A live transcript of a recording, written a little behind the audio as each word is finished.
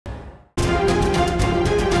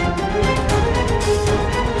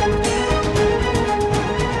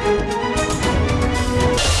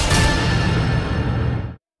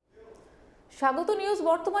স্বাগত নিউজ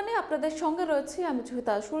বর্তমানে আপনাদের সঙ্গে রয়েছে আমি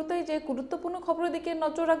সুহিতা। শুরুতেই যে গুরুত্বপূর্ণ খবরের দিকে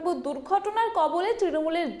নজর রাখবো। দুর্ঘটনার কবলে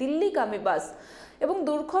তৃণমূলের দিল্লিগামী বাস এবং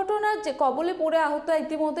দুর্ঘটনার যে কবলে পড়ে আহত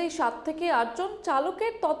ইতিমধ্যেই 7 থেকে 8 জন।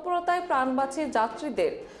 চালকের তৎপরতায় প্রাণ বাঁচে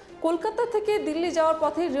যাত্রীদের। কলকাতা থেকে দিল্লি যাওয়ার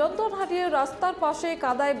পথে নিয়ন্ত্রণ হারিয়ে রাস্তার পাশে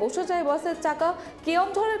কাদায় বসে যায় বাসের চাকা।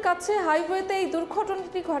 কেয়নঝড়ের কাছে হাইওয়েতে এই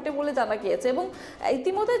দুর্ঘটনাটি ঘটে বলে জানা গিয়েছে এবং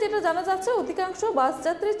ইতিমধ্যে যেটা জানা যাচ্ছে অধিকাংশ বাস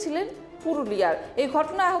যাত্রী ছিলেন পুরুলিয়ার। এই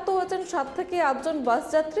ঘটনায় আহত হয়েছেন 7 থেকে 8 জন বাস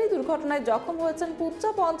যাত্রী। দুর্ঘটনায় জখম হয়েছেন পুচ্চা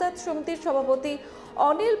পঞ্চায়েত সমিতির সভাপতি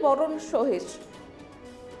অনিল বরণ সহিস।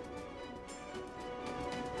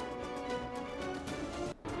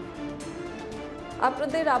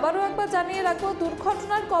 আপনাদের আবারও একবার জানিয়ে রাখবো,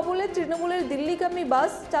 দুর্ঘটনার কবলে তৃণমূলের দিল্লিগামী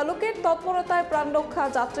বাস, চালকের তৎপরতায় প্রাণ রক্ষা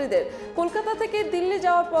যাত্রীদের। কলকাতা থেকে দিল্লি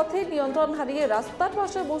যাওয়ার পথে নিয়ন্ত্রণ হারিয়ে রাস্তার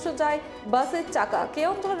পাশে বসে যায় বাসের চাকা।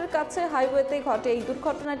 কেয়নঝড়ের কাছে হাইওয়েতে ঘটে এই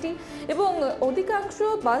দুর্ঘটনাটি এবং অধিকাংশ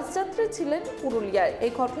বাস যাত্রী ছিলেন পুরুলিয়ায়।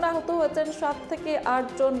 এই ঘটনায় আহত হয়েছেন 7 থেকে 8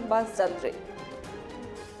 জন বাস যাত্রী।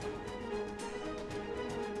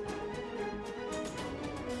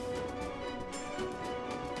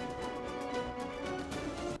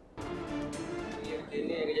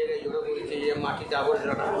 মাটিতে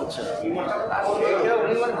আবর্জনা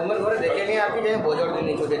ঘুমের ঘরে দেখে নিয়ে আর কি যে বজর দিয়ে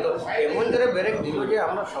নিচু দিত, এমন করে ব্রেক দিল যে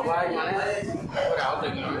আমরা সবাই মানে আহত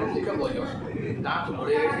দিকে বজর দাঁত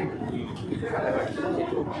ভরে গেছি।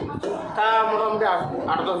 তা মোটামুটি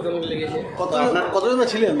 8-10 জন লেগেছে। কতজন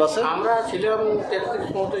ছিলেন বাসে? আমরা ছিলাম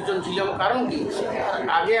 33-35 জন ছিলাম। কারণ কি,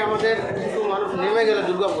 আগে আমাদের কিছু মানুষ নেমে গেলে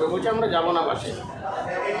দুর্গাপুরে, বলছে আমরা যাবো না বাসে।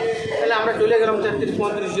 তাহলে আমরা চলে গেলাম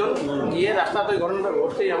 33-35 জন। গিয়ে রাস্তাতে ওই ঘটনাটা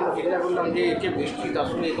ঘটতেই আমরা চিন্তা করলাম যে একে বৃষ্টি তার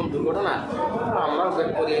সঙ্গে এরকম দুর্ঘটনা, আমরাও বের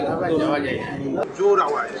করে এইভাবে যাওয়া যায় না। জোর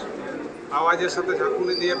আওয়াজের সাথে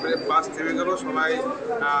ঝাঁকুনি দিয়ে বাস থেমে গেল। সবাই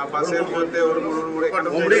বাসের মধ্যে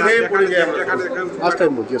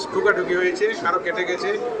ঠুকাঠুকি হয়েছে, কারো কেটে গেছে,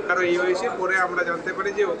 কারো হয়েছে। পরে আমরা জানতে পারি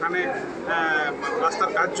যে ওখানে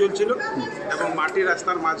রাস্তার কাজ চলছিল এবং মাটির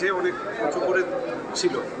রাস্তার মাঝে অনেক উঁচু করে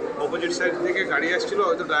ছিল। অপোজিট সাইড থেকে গাড়ি আসছিল,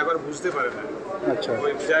 হয়তো ড্রাইভার বুঝতে পারে না,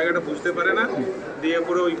 ওই জায়গাটা বুঝতে পারে না, দিয়ে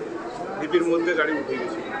পরে ওই ডিপির মধ্যে গাড়ি উঠে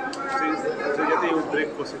গেছে। সেই যাতে ব্রেক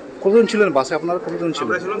কষে। কতজন ছিলেন বাসে আপনারা? কতজন ছিলেন?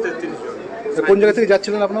 আমরা ছিলাম 33 জন। কোন জায়গা থেকে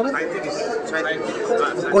যাচ্ছিলেন আপনারা?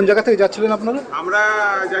 কোন জায়গা থেকে যাচ্ছিলেন আপনারা? আমরা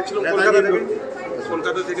যাচ্ছিলাম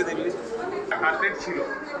কলকাতা থেকে দিল্লি। ফার্স্ট এড ছিল,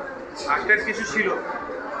 ফার্স্ট এড কিছু ছিল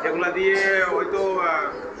যেগুলো দিয়ে হয়তো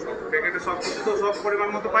প্যাকেটে সব কিছু তো সব পরিমাণ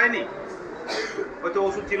মতো পাইনি। হয়তো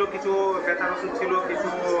ওষুধ ছিল, কিছু ব্যথার ওষুধ ছিল, কিছু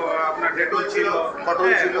আপনার ডেটল ছিল,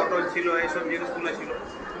 কটল ছিল, এইসব জিনিসগুলো ছিল।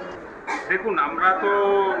 দেখুন, আমরা তো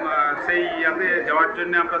সেই ইয়াতে যাওয়ার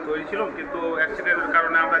জন্য আমরা তৈরি ছিলাম, কিন্তু অ্যাক্সিডেন্টের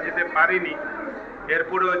কারণে আমরা যেতে পারিনি।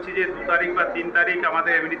 এরপরে হচ্ছে যে 2 তারিখ বা 3 তারিখ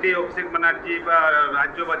আমাদের এমনিতেই অভিষেক ব্যানার্জি বা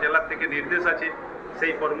রাজ্য বা জেলার থেকে নির্দেশ আছে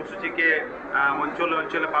সেই কর্মসূচিকে অঞ্চলে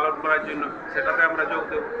অঞ্চলে পালন করার জন্য, সেটাতে আমরা যোগ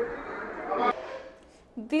দেব।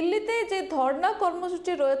 দিল্লিতে যে ধর্ণা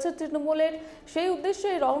কর্মসূচি রয়েছে তৃণমূলের, সেই উদ্দেশ্যে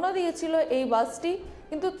রওনা দিয়েছিল এই বাসটি,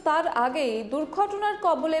 কিন্তু তার আগেই দুর্ঘটনার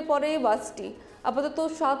কবলে পড়ে এই বাসটি। আপাতত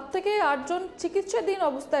 7 থেকে 8 জন চিকিৎসাধীন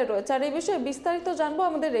অবস্থায় রয়েছে। আর এই বিষয়ে বিস্তারিত জানবো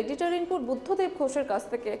আমাদের এডিটর ইনপুট বুদ্ধদেব ঘোষের কাছ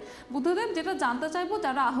থেকে। বুদ্ধদেব, যেটা জানতে চাইবো,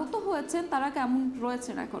 যারা আহত হয়েছেন তারা কেমন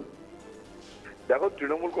রয়েছেন এখন? দেখো,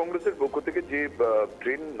 তৃণমূল কংগ্রেসের পক্ষ থেকে যে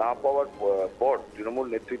ট্রেন না পাওয়ার পর তৃণমূল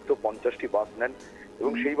নেতৃত্ব 50টি বাস নেন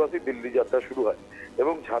এবং সেই বাসে দিল্লি যাত্রা শুরু হয়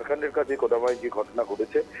এবং ঝাড়খণ্ডের কাছে কোদামায় যে ঘটনা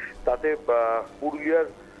ঘটেছে তাতে পুরুলিয়ার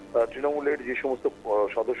তৃণমূলের যে সমস্ত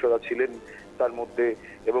সদস্যরা ছিলেন তার মধ্যে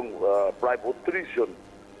এবং প্রায় 32 জন,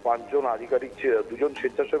 5 জন আধিকারিক, 2 জন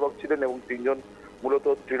স্বেচ্ছাসেবক ছিলেন এবং 3 জন মূলত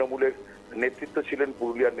তৃণমূলের নেতৃত্ব ছিলেন,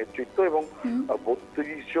 পুরুলিয়ার নেতৃত্ব, এবং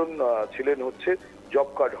 32 জন ছিলেন হচ্ছে জব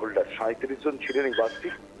কার্ড হোল্ডার। 37 জন ছিলেন এই বাসটি।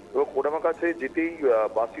 এবং কোডামা কাছে যেতেই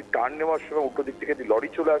বাসটি টার্ন নেওয়ার সময় উল্টো দিক থেকে লরি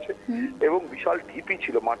চলে আসে এবং বিশাল ঢিপি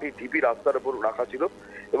ছিল, মাটির ঢিপি রাস্তার উপর রাখা ছিল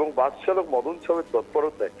এবং বাস চালক মদন সাহেবের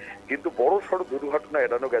তৎপরতায় কিন্তু বড় সড় দুর্ঘটনা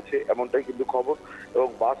এড়ানো গেছে, এমনটাই কিন্তু খবর। এবং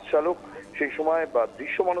বাস চালক সেই সময়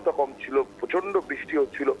দৃশ্যমানতা কম ছিল, প্রচন্ড বৃষ্টি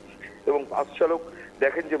হচ্ছিল এবং বাস চালক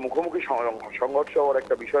দেখেন যে মুখোমুখি সংঘর্ষ হওয়ার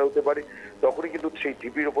একটা বিষয় হতে পারে, তখনই কিন্তু সেই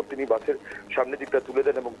ঢিপির ওপর তিনি বাসের সামনের দিকটা তুলে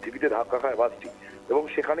দেন এবং ঢিপিতে ধাক্কা খায় বাসটি এবং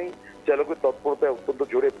সেখানেই চালকের তৎপরতায় অত্যন্ত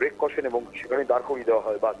জোরে ব্রেক কষেন এবং সেখানেই দাঁড় করিয়ে দেওয়া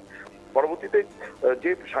হয় বাস। পরবর্তীতে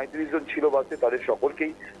যে 37 জন ছিল বাসে তাদের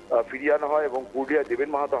সকলকেই ফিরিয়ে আনা হয় এবং পুরুলিয়া দেবেন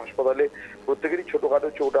মাহাতো হাসপাতালে প্রত্যেকেরই ছোটখাটো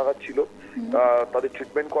চোট আঘাত ছিল, তাদের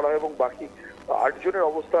ট্রিটমেন্ট করা হয় এবং বাকি 8 জনের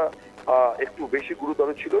অবস্থা একটু বেশি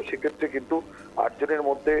গুরুতর ছিল। সেক্ষেত্রে কিন্তু 8 জনের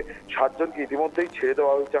মধ্যে 7 জনকে ইতিমধ্যেই ছেড়ে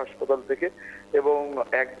দেওয়া হয়েছে হাসপাতাল থেকে এবং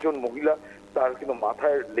একজন মহিলা, তার কিন্তু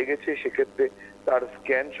মাথায় লেগেছে, সেক্ষেত্রে তার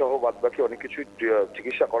স্ক্যান সহ বাদবাকি অনেক কিছুই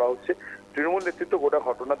চিকিৎসা করা হচ্ছে। তৃণমূল নেতৃত্ব গোটা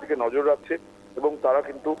ঘটনার দিকে নজর রাখছে এবং তারা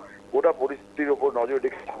কিন্তু গোটা পরিস্থিতির ওপর নজর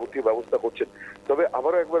রেখে যাবতীয় ব্যবস্থা করছেন। তবে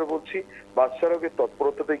আবারও একবার বলছি, বাস চালকের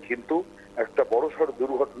তৎপরতাতেই কিন্তু একটা বড়সড়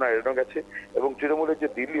দুর্ঘটনা এড়ানো গেছে এবং তৃণমূলের যে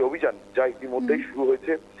দিল্লি অভিযান যা ইতিমধ্যেই শুরু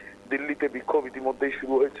হয়েছে, দিল্লিতে বিক্ষোভ ইতিমধ্যেই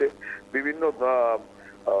শুরু হয়েছে, বিভিন্ন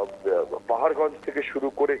পাহাড়গঞ্জ থেকে শুরু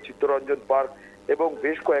করে চিত্তরঞ্জন পার্ক এবং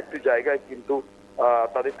বেশ কয়েকটি জায়গায় কিন্তু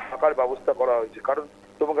তাদের থাকার ব্যবস্থা করা হয়েছে। কারণ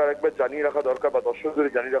তোমাকে আরেকবার জানিয়ে রাখা দরকার বা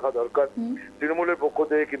দর্শকদের জানিয়ে রাখা দরকার, তৃণমূলের পক্ষ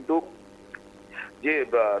থেকে কিন্তু যে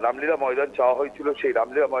রামলীলা ময়দান চাওয়া হয়েছিল সেই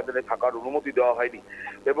রামলীলা ময়দানে থাকার অনুমতি দেওয়া হয়নি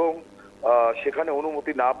এবং সেখানে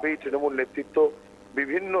অনুমতি না পেয়ে তৃণমূল নেতৃত্ব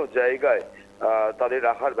বিভিন্ন জায়গায় তাদের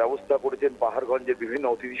রাখার ব্যবস্থা করেছেন। পাহাড়গঞ্জের বিভিন্ন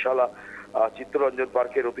অতিথিশালা, চিত্তরঞ্জন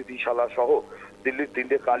পার্কের অতিথিশালা সহ দিল্লির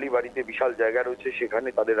 3টে কালী বাড়িতে বিশাল জায়গা রয়েছে, সেখানে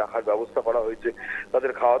তাদের রাখার ব্যবস্থা করা হয়েছে,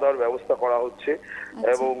 তাদের খাওয়া দাওয়ার ব্যবস্থা করা হচ্ছে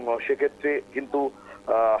এবং সেক্ষেত্রে কিন্তু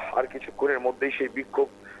আর কিছুক্ষণের মধ্যেই সেই বিক্ষোভ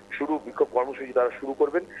কর্মসূচি তারা শুরু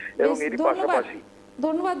করবেন এবং এরই পাশাপাশি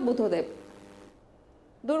ধন্যবাদ বুদ্ধদেব।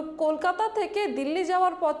 কলকাতা থেকে দিল্লি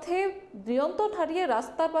যাওয়ার পথে নিয়ন্ত্রণ হারিয়ে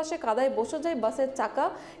রাস্তার পাশে কাদায় বসে যায় বাসের চাকা।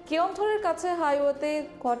 কেওনঝড়ের কাছে হাইওয়েতে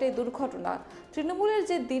ঘটে দুর্ঘটনা। তৃণমূলের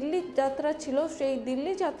যে দিল্লি যাত্রা ছিল সেই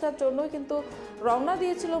দিল্লি যাত্রার জন্য কিন্তু রওনা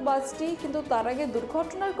দিয়েছিল বাসটি, কিন্তু তার আগে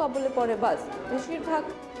দুর্ঘটনার কবলে পড়ে বাস। বেশিরভাগ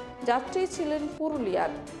যাত্রী ছিলেন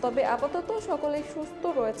পুরুলিয়ার, তবে আপাতত সকলেই সুস্থ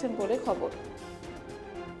রয়েছেন বলে খবর।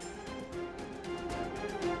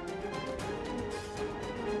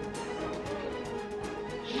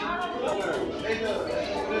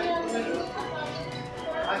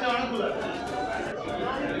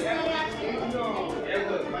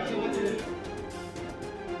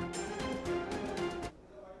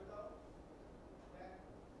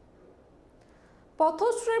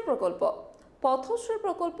 পথশ্রী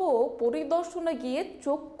প্রকল্প পরিদর্শনে গিয়ে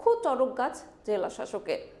চক্ষু চড়ক গাছ জেলা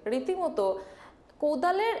শাসকের। রীতিমতো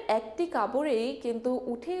কোদালের একটি কাপড়েই কিন্তু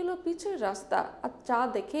উঠে এলো পিচের রাস্তা, আর চা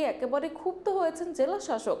দেখে একেবারে ক্ষুব্ধ হয়েছেন জেলা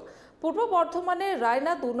শাসক। পূর্ব বর্ধমানের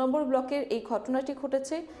রায়না 2 নম্বর ব্লকের এই ঘটনাটি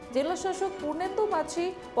ঘটেছে। জেলা শাসক পূর্ণেন্দু মাঝি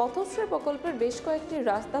পথশ্রী প্রকল্পের বেশ কয়েকটি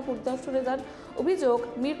রাস্তা পরিদর্শনে যান। অভিযোগ,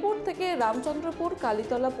 মিরপুর থেকে রামচন্দ্রপুর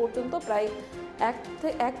কালীতলা পর্যন্ত প্রায়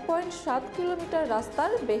 1.7 কিলোমিটার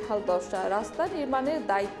রাস্তার বেহাল দশা। রাস্তা নির্মাণের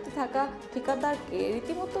দায়িত্বে থাকা ঠিকাদারকে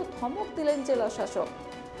রীতিমতো ধমক দিলেন জেলা শাসক।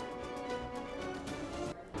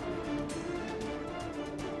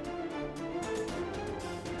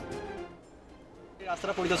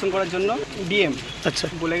 রাস্তাটা পরিদর্শন করার জন্য ডিএম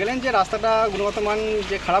বলে গেলেন যে রাস্তাটা গুণগত মান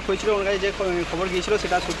যে খারাপ হয়েছিল, ওনার কাছে যে খবর গিয়েছিল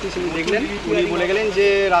সেটা সত্যি দেখলেন। উনি বলে গেলেন যে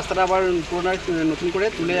রাস্তাটা আবার পুরোনো নতুন করে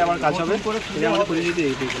তুলে আবার কাজ হবে। এটা আমাদের প্রতিনিধি দিয়ে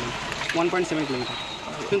গেলেন 1.7 কিলোমিটার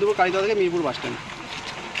কিন্তু কালীতলা থেকে মিরপুর বাস স্ট্যান্ড।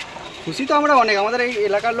 খুশি তো আমরা অনেক, আমাদের এই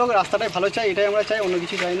এলাকার লোক রাস্তাটাই ভালো চাই, এটাই আমরা চাই, অন্য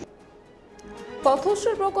কিছু চাই না।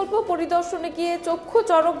 পথশ্রী প্রকল্প পরিদর্শনে গিয়ে চক্ষু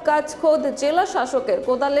চড়ক গাছ খোদ জেলা শাসকের।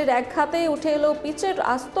 কোদালের এক হাতেই উঠে এলো পিচের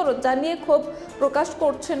আস্তরণ, জানিয়ে ক্ষোভ প্রকাশ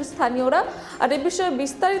করছেন স্থানীয়রা। আর এ বিষয়ে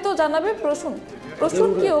বিস্তারিত জানাবে প্রসূন।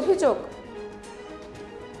 কি অভিযোগ?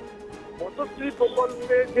 পথশ্রী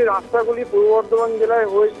প্রকল্পের যে রাস্তাগুলি পূর্ব বর্ধমান জেলায়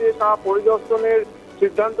হয়েছে তা পরিদর্শনের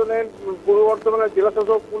সিদ্ধান্ত নেন পূর্ব বর্ধমানের জেলা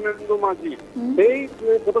শাসক পূর্ণেন্দু মাঝি। এই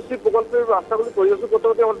পথশ্রী প্রকল্পের রাস্তাগুলি পরিদর্শন করতে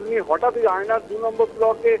করতে তিনি হঠাৎই রায়নার 2 নম্বর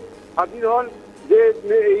ব্লকে হাজির হন। যে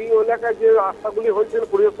এই এলাকায় যে রাস্তাগুলি হয়েছিল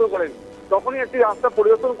পরিদর্শন করেন, তখনই একটি রাস্তা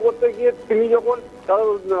পরিদর্শন করতে গিয়ে তিনি যখন তার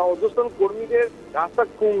অধ্যস্থান কর্মীদের রাস্তা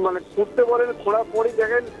খুঁড়তে বলেন, খোঁড়ার পরই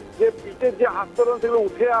দেখেন যে পিচের যে আস্তরণ সেগুলো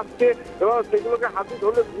উঠে আসছে এবং সেগুলোকে হাতে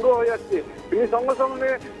ধরলে গুঁড়ো হয়ে যাচ্ছে। তিনি সঙ্গে সঙ্গে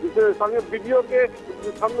স্থানীয় বিডিওকে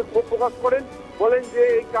সামনে ক্ষোভ প্রকাশ করেন, বলেন যে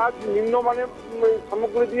এই কাজ নিম্নমানের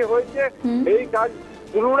সামগ্রী দিয়ে হয়েছে, এই কাজ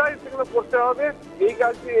পুনরায় সেগুলো করতে হবে, এই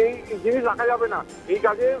কাজে এই জিনিস রাখা যাবে না, এই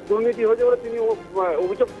কাজে দুর্নীতি হয়েছে বলে তিনি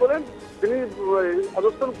অভিযোগ করেন। তিনি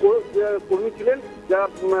অধস্তন কর্মী ছিলেন যারা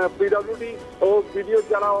পিডব্লিউডি ও বিডিও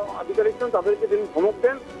যারা আধিকারিক ছিলেন তাদেরকে তিনি ধমক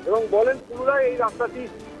দেন এবং বলেন পুনরায় এই রাস্তাটি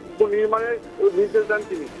নির্মাণের নির্দেশ দেন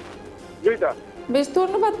তিনি। বেশ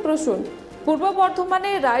ধন্যবাদ প্রসূন। পূর্ব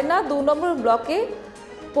বর্ধমানের রায়না 2 নম্বর ব্লকে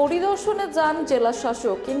পরিদর্শনে যান জেলা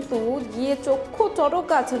শাসক, কিন্তু গিয়ে চক্ষু চড়ক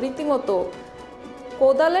গাছ রীতিমতো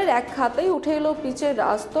কোদালের এক হাতেই উঠে এলো পিচের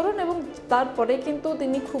আস্তরণ এবং তারপরে কিন্তু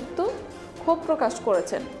তিনি ক্ষোভ প্রকাশ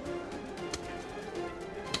করেছেন।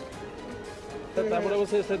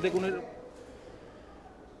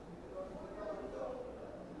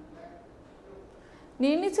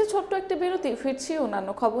 নিয়ে নিচ্ছে ছোট্ট একটি বিরতি, ফিরছি অন্যান্য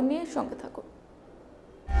খবর নিয়ে, সঙ্গে থাকুন।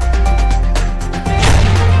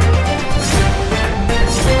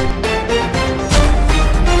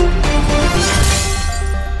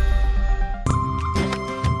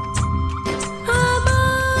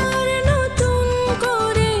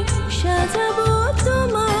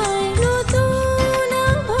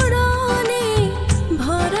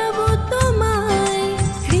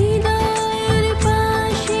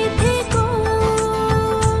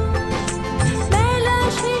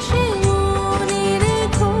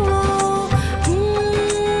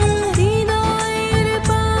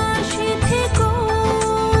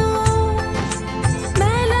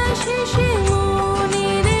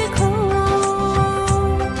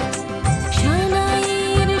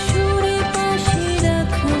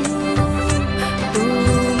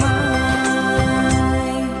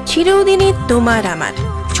 চিরদিনই তোমার আমার।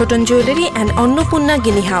 Chhoton jewellery and Annapurna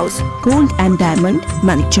Guinea house, gold and diamond,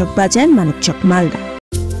 Manikchak বাজার, মানিকচক, মালদা।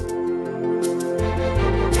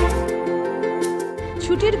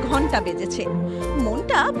 ছুটির ঘন্টা বেজেছে,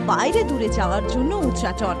 মনটা বাইরে দূরে যাওয়ার জন্য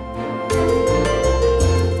উচ্চাটন।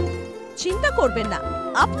 চিন্তা করবেন না,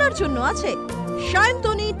 আপনার জন্য আছে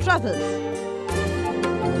সায়ন্তনী ট্রাভেলস।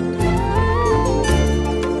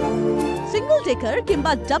 সিঙ্গল ডেকার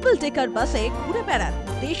কিংবা ডাবল ডেকার বাসে ঘুরে বেড়ান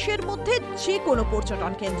দেশের মধ্যে যে কোনো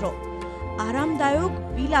পর্যটন কেন্দ্র। আরামদায়ক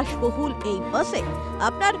বিলাসবহুল এই বাসে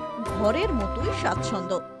আপনার ঘরের মতোই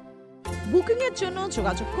স্বাচ্ছন্দ্য। বুকিং এর জন্য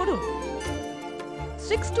যোগাযোগ করুন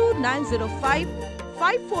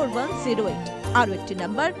 6290554108, আরো একটি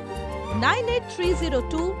নাম্বার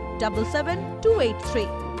 9830277283।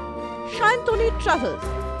 সায়ন্তনী ট্রাভেলস,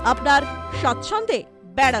 আপনার স্বচ্ছন্দে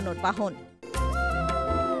বেড়ানোর বাহন।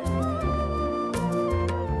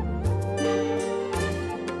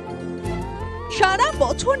 সারা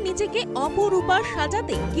বছর নিজেকে অপরূপা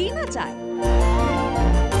সাজাতে কে না চায়?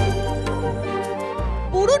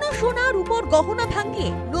 পুরনো সোনার উপর গহনা ভাঙিয়ে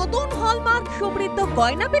নতুন হলমার্ক সমৃদ্ধ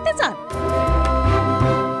গয়না পেতে চান?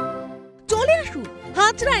 চলে আসুন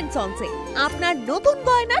হাজরা এন্ড সন্সে, আপনার নতুন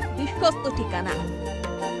গয়নার বিশ্বস্ত ঠিকানা।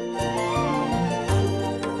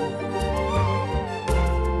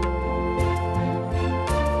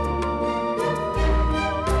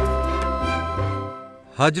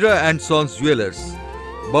 Hazra and sons jewellers,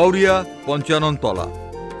 Bauria Panchanantala,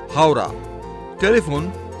 Howrah. Telephone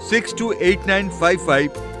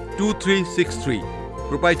 6289552363।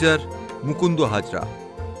 Proprietor Mukunda Hazra.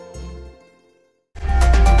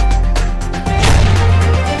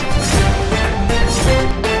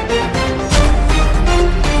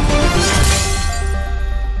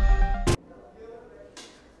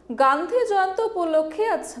 Gandhi Jayanti উপলক্ষে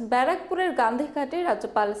আজ ব্যারাকপুরের গান্ধীঘাটে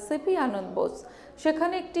রাজ্যপাল সিপি আনন্দ বোস,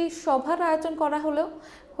 সেখানে একটি সভার আয়োজন করা হলো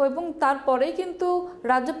এবং তারপরেই কিন্তু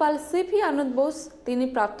রাজ্যপাল সিপি আনন্দ বোস তিনি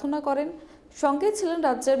প্রার্থনা করেন। সঙ্গে ছিলেন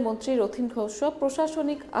রাজ্যের মন্ত্রী রথীন ঘোষ,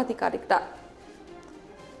 প্রশাসনিক আধিকারিকরা।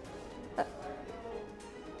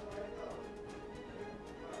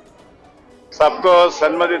 सबको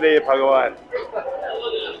सन्मति दे भगवान।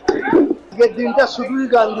 আজকের দিনটা শুধুই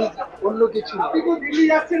গান্ধী, অন্য কিছু না।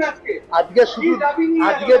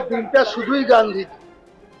 আজকের দিনটা শুধুই গান্ধী।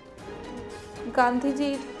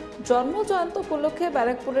 গান্ধীজির জন্ম জয়ন্তী উপলক্ষে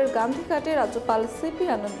ব্যারাকপুরের গান্ধীঘাটে রাজ্যপাল সিপি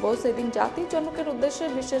আনন্দ বোস এদিন জাতির জনকের উদ্দেশ্যে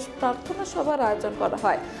বিশেষ প্রার্থনা সভার আয়োজন করা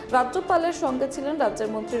হয়। রাজ্যপালের সঙ্গে ছিলেন রাজ্যের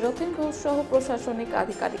মন্ত্রী রথীন ঘোষ সহ প্রশাসনিক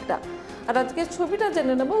আধিকারিকরা। আর আজকের ছবিটা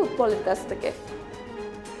জেনে নেব উৎপলের কাছ থেকে।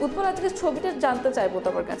 উৎপল, আজকের ছবিটা জানতে চাইবো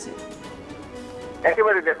তোমার কাছে।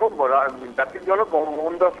 একেবারে দেখো, জাতির জনক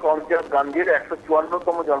মোহনদাস করমচাঁদ গান্ধীর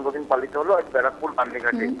 154তম জন্মদিন পালিত হলো আজ ব্যারাকপুর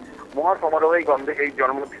গান্ধীঘাটে। মহা সমারোহে এই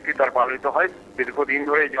জন্মতিথি তার পালিত হয়, দীর্ঘদিন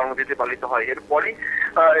ধরে এই জন্মতিথি পালিত হয়। এরপরই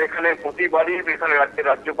এখানে প্রতিবারই এখানে রাজ্যের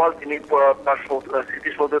রাজ্যপাল তিনি তার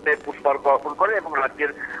স্মৃতিসৌধতে পুষ্পার্ঘ্য অর্পণ করেন এবং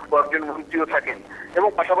রাজ্যের কয়েকজন মন্ত্রীও থাকেন এবং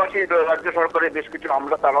পাশাপাশি রাজ্য সরকারের বেশ কিছু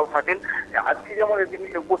আমলা তারাও থাকেন। আজকে যেমন এদিন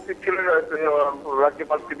উপস্থিত ছিলেন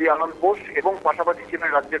রাজ্যপাল সিপি আনন্দ বোস এবং পাশাপাশি ছিলেন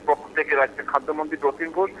রাজ্যের পক্ষ থেকে রাজ্যের খাদ্যমন্ত্রী রথীন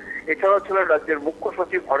ঘোষ, এছাড়াও ছিলেন রাজ্যের মুখ্য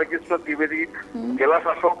সচিব হরেকৃষ্ণ ত্রিবেদী, জেলা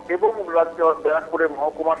শাসক এবং রাজ্য ব্যারাকপুরের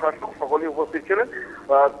মহকুমা শাসক সকলেই উপস্থিত ছিলেন।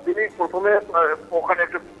 তিনি প্রথমে ওখানে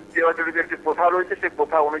একটা জেলাজুড়িতে একটি প্রথা রয়েছে, সেই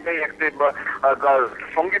প্রথা অনুযায়ী একটি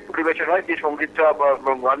সঙ্গীত পরিবেশন হয়, যে সঙ্গীতটা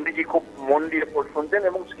গান্ধীজি খুব মন দিয়ে শুনতেন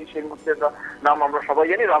এবং সেই সঙ্গীতের নাম আমরা সবাই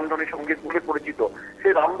জানি রামধনী সঙ্গীত বলে পরিচিত।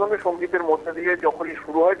 সেই রামধনী সঙ্গীতের মধ্যে দিয়ে যখনই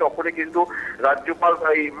শুরু হয় তখনই কিন্তু রাজ্যপাল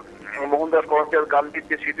এই মোহনদাস করমচাঁদ গান্ধীর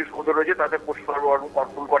যে স্মৃতিসৌধ রয়েছে তাতে পুষ্পার্ঘ্য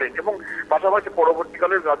অর্পণ করেন এবং পাশাপাশি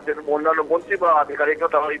পরবর্তীকালে রাজ্যের অন্যান্য মন্ত্রী বা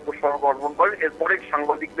আধিকারিকরা তারা এই পুষ্পার্ঘ্য অর্পণ করেন। এরপরে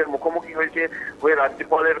সাংবাদিকদের মুখোমুখি হয়ে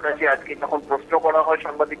রাজ্যপালের কাছে আজকে যখন প্রশ্ন করা হয়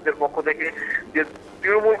সাংবাদিকদের পক্ষ থেকে যে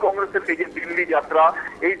তৃণমূল কংগ্রেসের এই যে দিল্লি যাত্রা,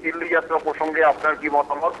 এই দিল্লি যাত্রা প্রসঙ্গে আপনার কি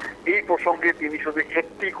মতামত, এই প্রসঙ্গে তিনি শুধু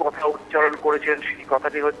একটি কথা উচ্চারণ করেছেন, সেই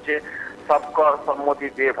কথাটি হচ্ছে সবকা সম্মতি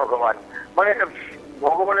দে ভগবান। মানে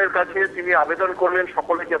ভগবানের কাছে তিনি আবেদন করলেন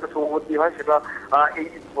সকলে যাতে সৌমতি হয়, সেটা এই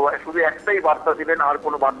শুধু একটাই বার্তা দিলেন, আর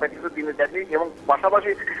কোনো বার্তা কিন্তু তিনি দেননি। এবং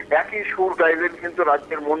পাশাপাশি একই সুর গাইলেন কিন্তু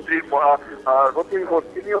রাজ্যের মন্ত্রী রথীন ঘোষ,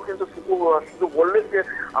 তিনিও কিন্তু শুধু বললেন যে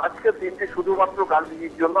আজকের দিনটি শুধুমাত্র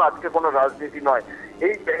গান্ধীজির জন্য, আজকে কোনো রাজনীতি নয়।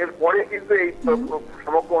 এর পরে কিন্তু এই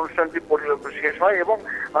সমগ্র অনুষ্ঠানটি শেষ হয় এবং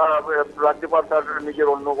রাজ্যপাল তার নিজের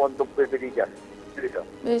অন্য গন্তব্যে বেরিয়ে যান।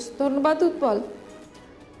 বেশ, ধন্যবাদ উৎপল।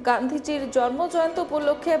 গান্ধীজির জন্ম জয়ন্তী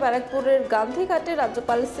উপলক্ষে ব্যারাকপুরের গান্ধীঘাটে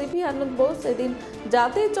রাজ্যপাল সিপি আনন্দ বোস এদিন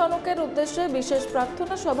জাতির জনকের উদ্দেশ্যে বিশেষ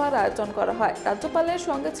প্রার্থনা সভার আয়োজন করা হয়। রাজ্যপালের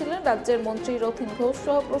সঙ্গে ছিলেন রাজ্যের মন্ত্রী রথীন ঘোষ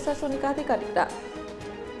সহ প্রশাসনিক আধিকারিকরা।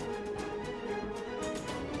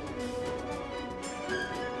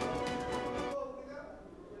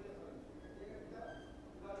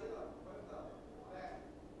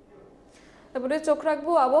 এবারে চোখ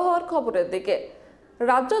রাখবো আবহাওয়ার খবরের দিকে।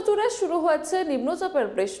 রাজ্য জুড়ে শুরু হয়েছে নিম্নচাপের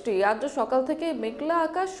বৃষ্টি। আজ সকাল থেকে মেঘলা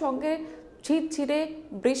আকাশ সঙ্গে ঝিরঝিরে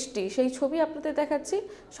বৃষ্টি, সেই ছবি আপনাদের দেখাচ্ছি।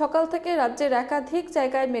 সকাল থেকে রাজ্যের একাধিক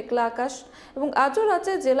জায়গায় মেঘলা আকাশ এবং আজও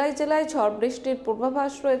রাজ্যে জেলায় জেলায় ঝড় বৃষ্টির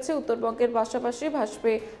পূর্বাভাস রয়েছে। উত্তরবঙ্গের পাশাপাশি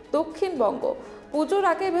ভাসবে দক্ষিণবঙ্গ। পুজোর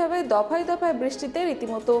আগে ভেবে দফায় দফায় বৃষ্টিতে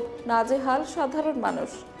রীতিমতো নাজেহাল সাধারণ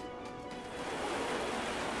মানুষ।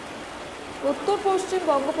 উত্তর পশ্চিম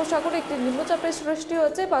বঙ্গোপসাগরে একটি নিম্নচাপের সৃষ্টি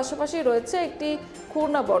হয়েছে, পাশাপাশি রয়েছে একটি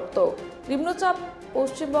ঘূর্ণাবর্ত। নিম্নচাপ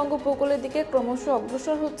পশ্চিমবঙ্গ উপকূলের দিকে ক্রমশ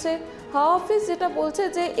অগ্রসর হচ্ছে। হাওয়া অফিস যেটা বলছে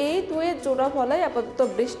যে এই দুয়ের জোড়া ফলায় আপাতত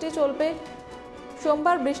বৃষ্টি চলবে।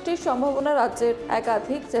 সোমবার বৃষ্টির সম্ভাবনা রাজ্যের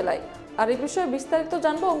একাধিক জেলায়। আর এই বিষয়ে বিস্তারিত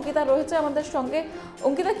জানবো, অঙ্কিতা রয়েছে আমাদের সঙ্গে।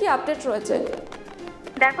 অঙ্কিতা, কি আপডেট রয়েছে?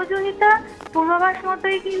 দেখো জনিতা, পূর্বাভাস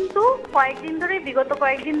মতোই কিন্তু বিগত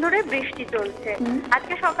কয়েকদিন ধরে বৃষ্টি চলছে।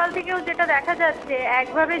 আজকে সকাল থেকেও যেটা দেখা যাচ্ছে,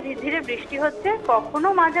 একভাবে ঝিরঝিরে বৃষ্টি হচ্ছে, কখনো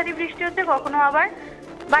মাঝারি বৃষ্টি হচ্ছে, কখনো আবার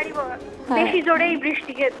বেশি জোরেই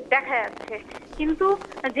বৃষ্টিকে দেখা যাচ্ছে। কিন্তু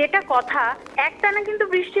যেটা কথা, একটানা কিন্তু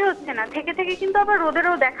বৃষ্টি হচ্ছে না, থেকে থেকে কিন্তু আবার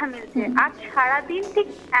রোদেরও দেখা মিলছে। আজ সারাদিন ঠিক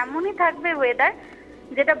এমনই থাকবে ওয়েদার,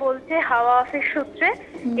 যেটা বলছে হাওয়া অফিস সূত্রে।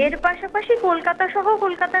 এর পাশাপাশি কলকাতা সহ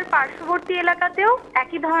কলকাতার পার্শ্ববর্তী এলাকাতেও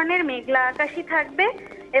একই ধরনের মেঘলা আকাশই থাকবে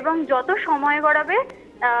এবং যত সময় গড়াবে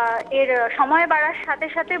এর সময় বাড়ার সাথে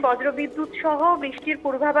সাথে বজ্রবিদ্যুৎ সহ বৃষ্টির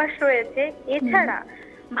পূর্বাভাস রয়েছে। এছাড়া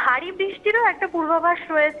ভারী বৃষ্টিরও একটা পূর্বাভাস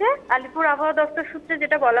রয়েছে আলিপুর আবহাওয়া দপ্তর সূত্রে,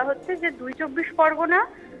 যেটা বলা হচ্ছে যে 2 চব্বিশ পরগনা,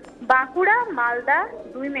 বাঁকুড়া, মালদা,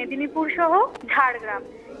 2 মেদিনীপুর সহ ঝাড়গ্রাম,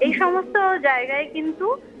 এই সমস্ত জায়গায় কিন্তু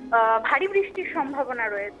ভারী বৃষ্টির সম্ভাবনা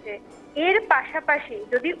রয়েছে। এর পাশাপাশি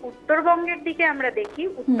যদি উত্তরবঙ্গের দিকে আমরা দেখি,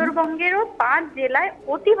 উত্তরবঙ্গেরও 5 জেলায়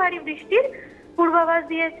অতি ভারী বৃষ্টির পূর্বাভাস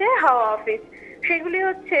দিয়েছে হাওয়া অফিস। সেগুলি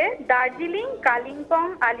হচ্ছে দার্জিলিং, কালিম্পং,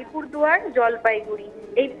 আলিপুরদুয়ার, জলপাইগুড়ি।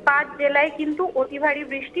 এই 5 জেলায় কিন্তু অতি ভারী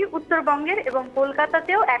বৃষ্টি উত্তরবঙ্গের, এবং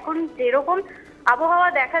কলকাতাতেও এখন যেরকম আবহাওয়া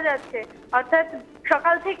দেখা যাচ্ছে, অর্থাৎ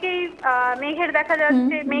সকাল থেকেই মেঘ দেখা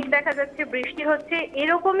যাচ্ছে, বৃষ্টি হচ্ছে,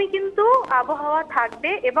 এরকমই কিন্তু আবহাওয়া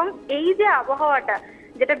থাকবে। এবং এই যে আবহাওয়াটা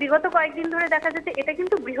যেটা বিগত কয়েকদিন ধরে দেখা যাচ্ছে, এটা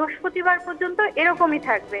কিন্তু বৃহস্পতিবার পর্যন্ত এরকমই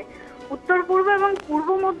থাকবে। উত্তর পূর্ব এবং পূর্ব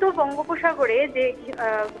মধ্য বঙ্গোপসাগরে যে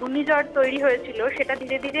ঘূর্ণিঝড় তৈরি হয়েছিল, সেটা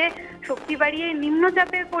ধীরে ধীরে শক্তি বাড়িয়ে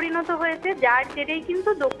নিম্নচাপে পরিণত হয়েছে, যার জেরেই কিন্তু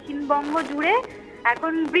দক্ষিণবঙ্গ জুড়ে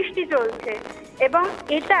এখন বৃষ্টি চলছে। এবং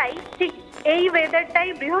এটাই ঠিক এই ওয়েদারটাই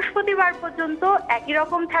বৃহস্পতিবার পর্যন্ত একই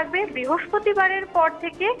রকম থাকবে। বৃহস্পতিবারের পর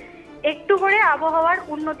থেকে একটু করে আবহাওয়ার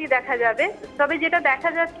উন্নতি দেখা যাবে। তবে যেটা দেখা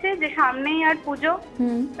যাচ্ছে যে সামনেই আর পুজো,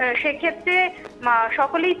 সেক্ষেত্রে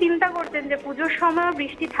সকলেই চিন্তা করছেন যে পুজোর সময়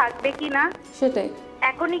বৃষ্টি থাকবে কিনা। সেটাই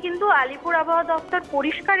এখনই কিন্তু আলিপুর আবহাওয়া দপ্তর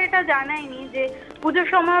পরিষ্কার এটা জানায়নি যে পুজোর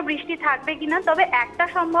সময় বৃষ্টি থাকবে কিনা। তবে একটা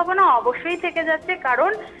সম্ভাবনা অবশ্যই থেকে যাচ্ছে,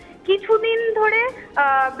 কারণ কিছুদিন ধরে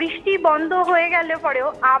বৃষ্টি বন্ধ হয়ে গেলে পরেও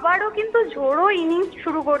আবারও কিন্তু ঝোড়ো ইনিংস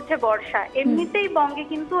শুরু করছে বর্ষা। এমনিতেই বঙ্গে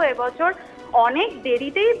কিন্তু এবছর অনেক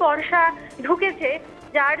দেরিতেই বর্ষা ঢুকেছে,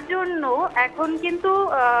 যার জন্য এখন কিন্তু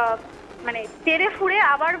তেড়ে ফুঁড়ে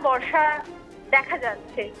আবার বর্ষা দেখা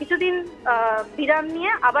যাচ্ছে। কিছুদিন বিরাম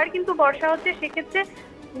নিয়ে আবার কিন্তু বর্ষা হচ্ছে। সেক্ষেত্রে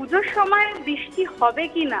পুজোর সময় বৃষ্টি হবে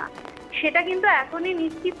কিনা সেটা কিন্তু এখনই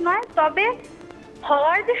নিশ্চিত নয়। তবে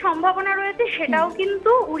হওয়ার যে সম্ভাবনা রয়েছে সেটাও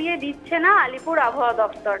কিন্তু উড়িয়ে দিচ্ছে না আলিপুর আবহাওয়া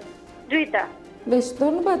দপ্তর। জুইতা, বেশ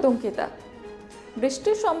ধন্যবাদ অঙ্কিতা।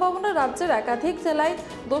 বৃষ্টির সম্ভাবনা রাজ্যের একাধিক জেলায়।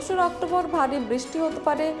 2 অক্টোবর ভারী বৃষ্টি হতে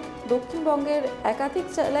পারে দক্ষিণবঙ্গের একাধিক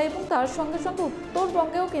জেলায়, এবং তার সঙ্গে সঙ্গে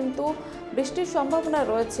উত্তরবঙ্গেও কিন্তু বৃষ্টির সম্ভাবনা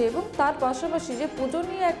রয়েছে। এবং তার পাশাপাশি যে পুজো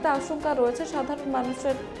নিয়ে একটা আশঙ্কা রয়েছে সাধারণ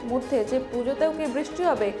মানুষের মধ্যে, যে পুজোতেও কি বৃষ্টি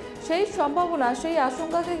হবে, সেই সম্ভাবনা, সেই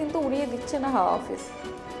আশঙ্কাকে কিন্তু উড়িয়ে দিচ্ছে না হাওয়া অফিস।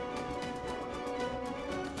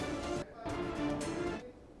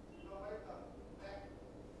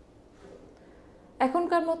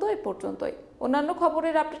 এখনকার মতো এই পর্যন্তই। অন্যান্য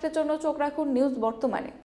খবরের আপডেটের জন্য চোখ রাখুন নিউজ বর্তমানে।